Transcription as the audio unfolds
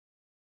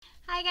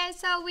Hi guys,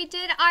 so we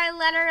did our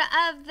letter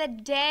of the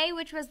day,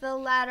 which was the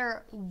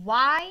letter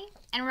Y.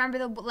 And remember,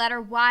 the letter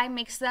Y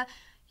makes the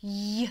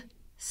Y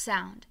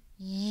sound.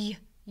 Y,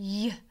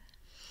 Y.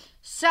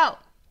 So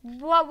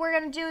what we're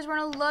going to do is we're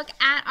going to look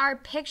at our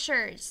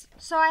pictures.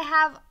 So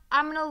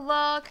I'm going to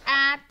look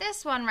at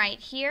this one right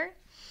here.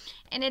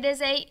 And it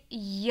is a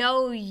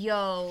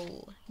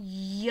yo-yo.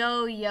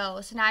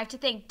 Yo-yo. So now I have to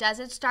think, does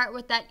it start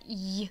with that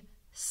Y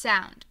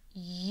sound?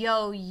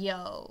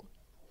 Yo-yo.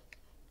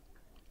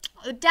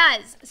 It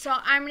does. So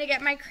I'm going to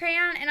get my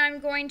crayon and I'm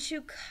going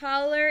to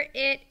color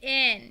it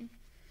in.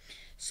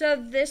 So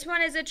this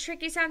one is a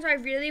tricky sound, so I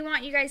really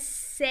want you guys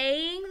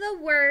saying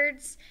the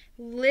words,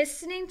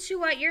 listening to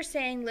what you're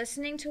saying,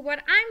 listening to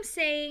what I'm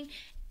saying,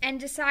 and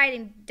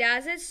deciding,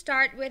 does it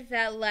start with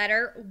the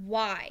letter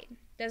Y?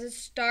 Does it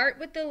start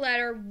with the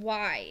letter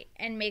Y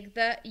and make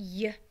the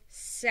Y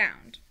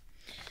sound?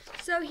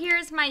 So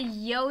here's my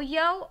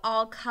yo-yo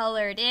all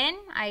colored in.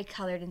 I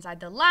colored inside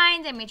the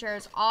lines. I made sure it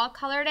was all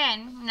colored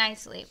in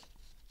nicely.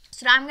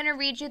 So now I'm going to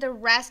read you the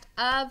rest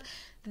of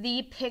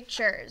the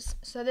pictures.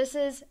 So this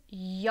is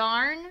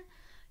yarn,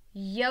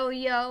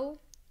 yo-yo,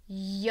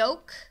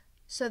 yolk.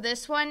 So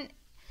this one,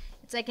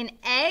 it's like an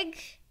egg,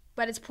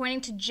 but it's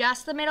pointing to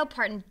just the middle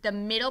part. And the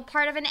middle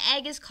part of an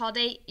egg is called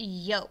a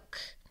yolk.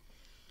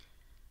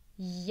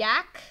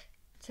 Yak,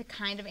 it's a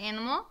kind of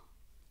animal.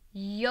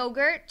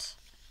 Yogurt,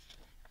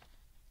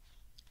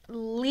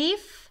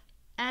 leaf,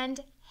 and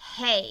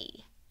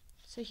hay.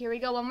 So here we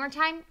go one more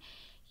time.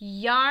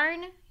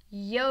 Yarn,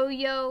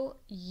 yo-yo,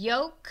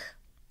 yolk,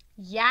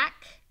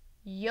 yak,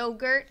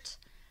 yogurt,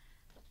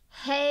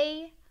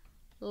 hay,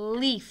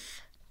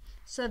 leaf.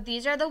 So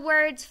these are the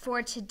words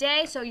for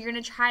today. So you're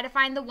going to try to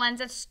find the ones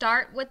that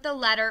start with the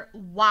letter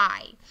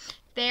Y.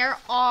 There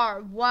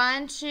are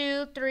 5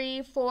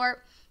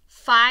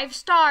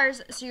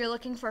 stars, so you're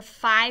looking for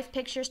 5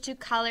 pictures to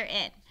color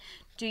in.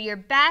 Do your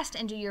best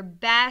and do your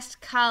best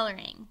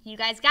coloring. You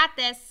guys got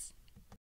this.